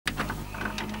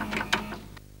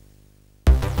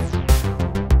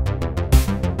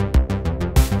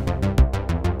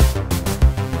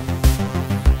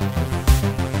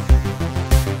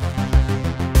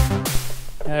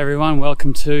everyone,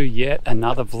 welcome to yet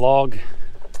another vlog.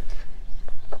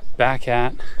 Back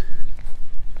at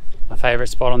my favourite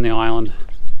spot on the island,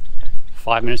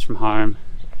 5 minutes from home.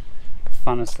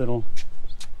 Funnest little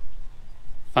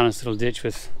ditch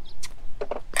with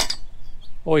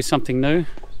always something new.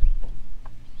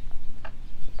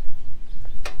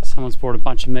 Someone's brought a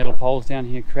bunch of metal poles down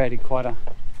here, created quite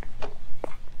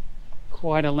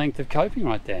a length of coping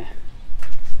right there.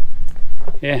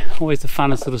 Yeah, always the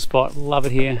funnest little spot. Love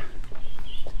it here.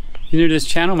 If you're new to this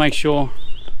channel, make sure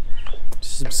to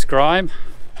subscribe,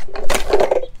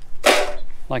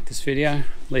 like this video,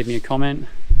 leave me a comment.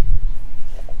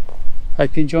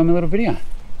 Hope you enjoy my little video.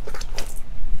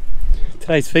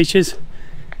 Today's features: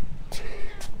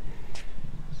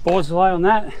 boards delay on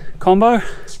that combo,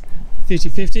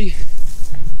 50-50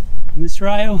 on this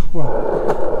rail.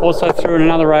 Also threw in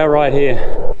another rail right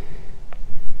here.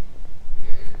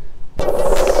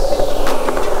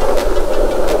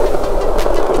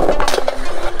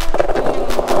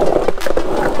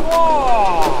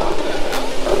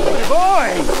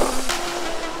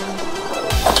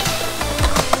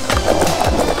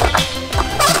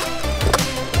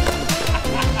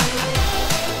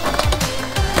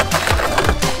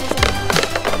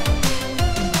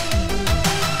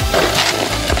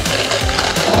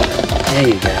 There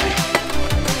you go.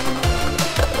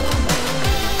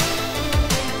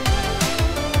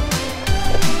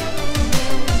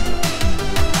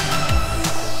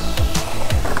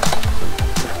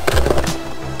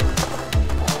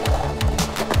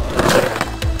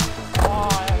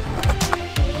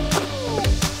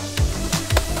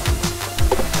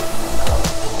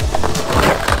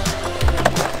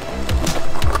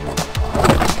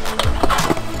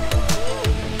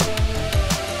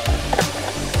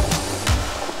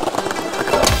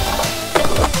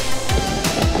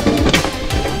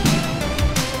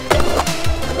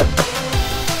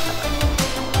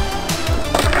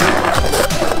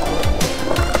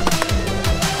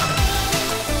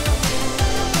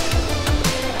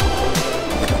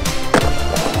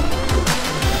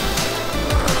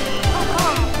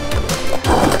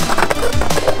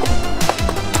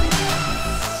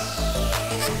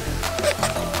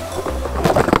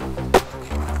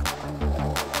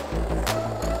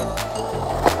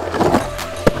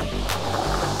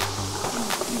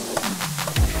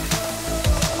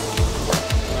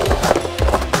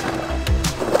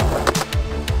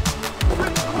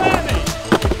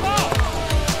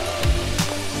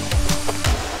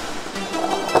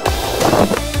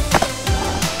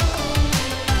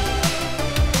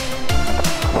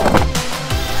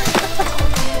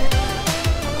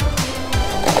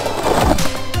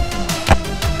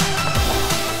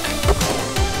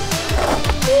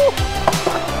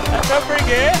 That's pretty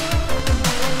good.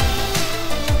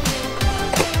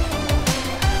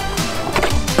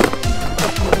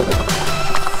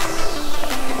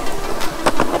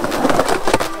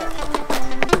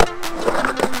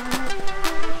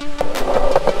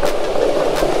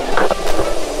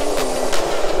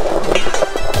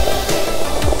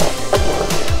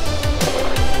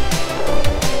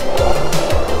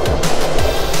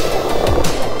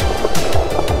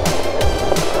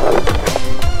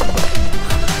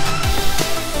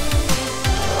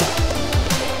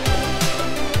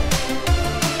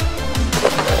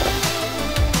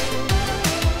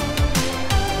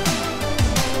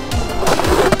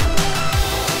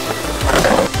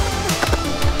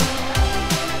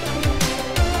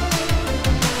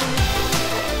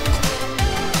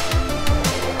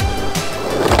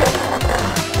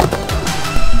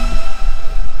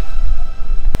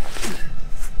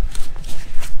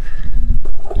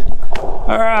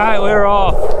 All right, we're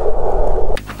off.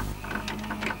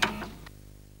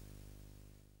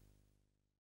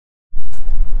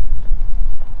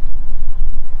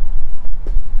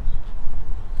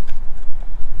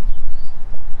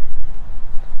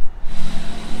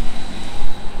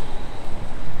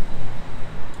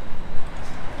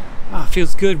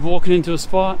 Feels good walking into a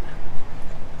spot.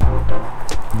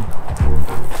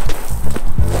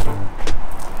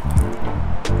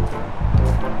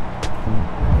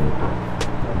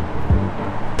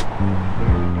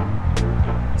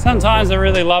 Sometimes I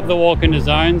really love the walk into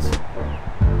zones.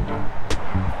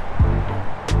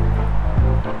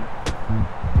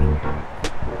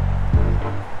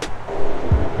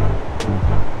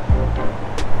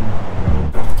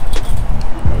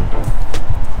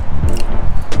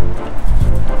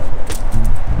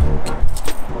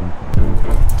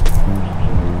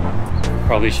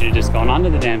 Probably should have just gone under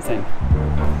the damn thing.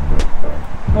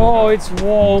 Oh, it's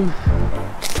warm.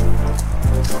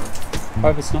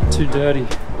 Hope it's not too dirty.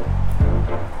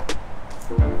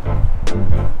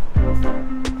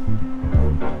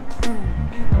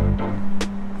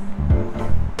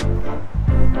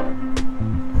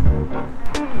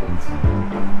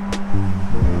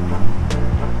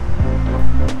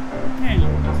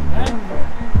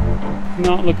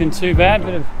 not looking too bad,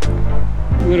 but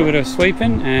a little bit of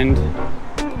sweeping and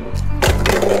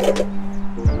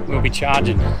we'll be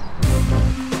charging.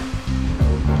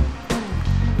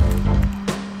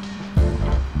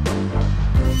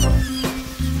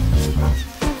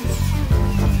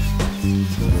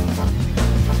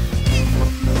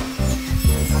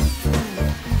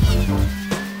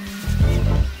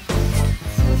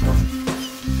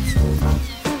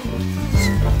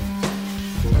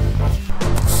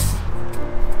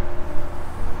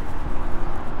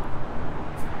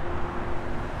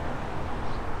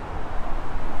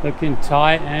 Looking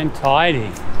tight and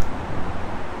tidy.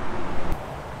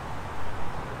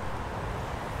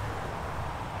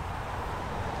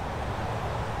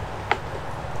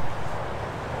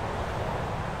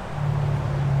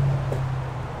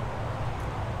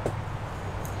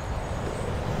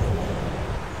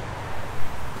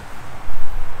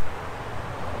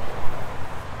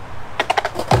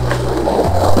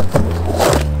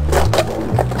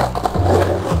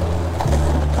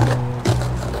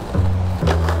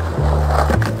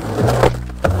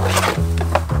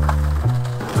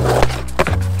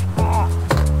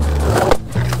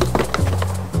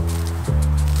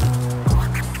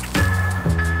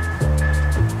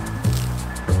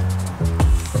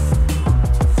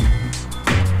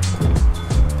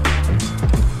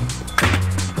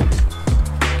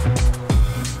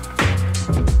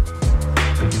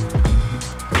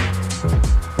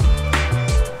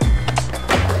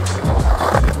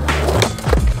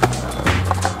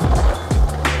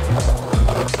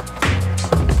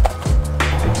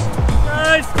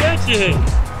 Sketchy.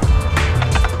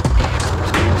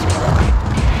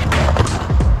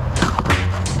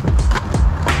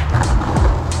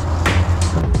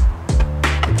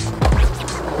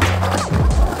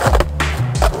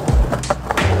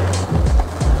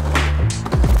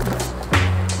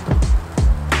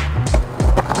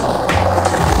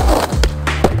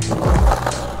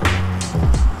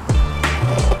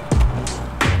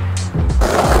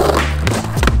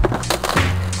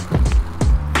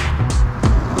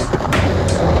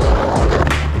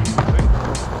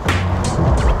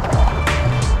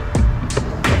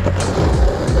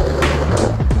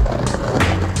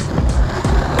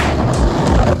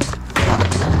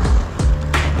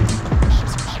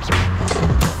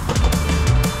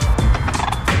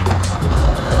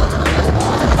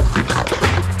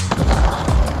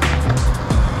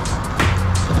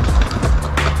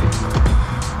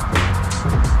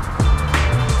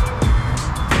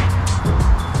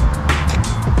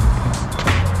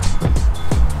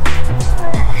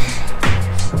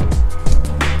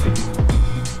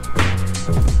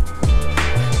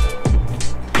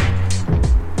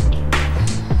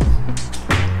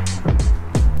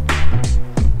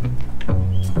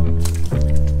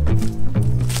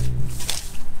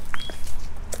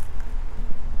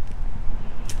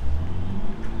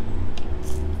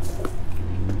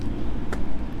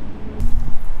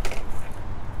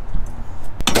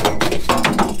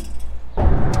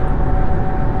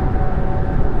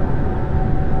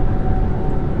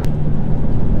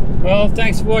 Well,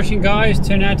 thanks for watching, guys.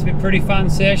 Turned out to be a pretty fun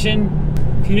session.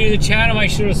 If you're new to the channel,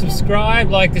 make sure to subscribe,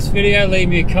 like this video, leave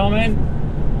me a comment,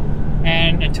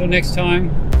 and until next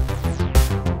time,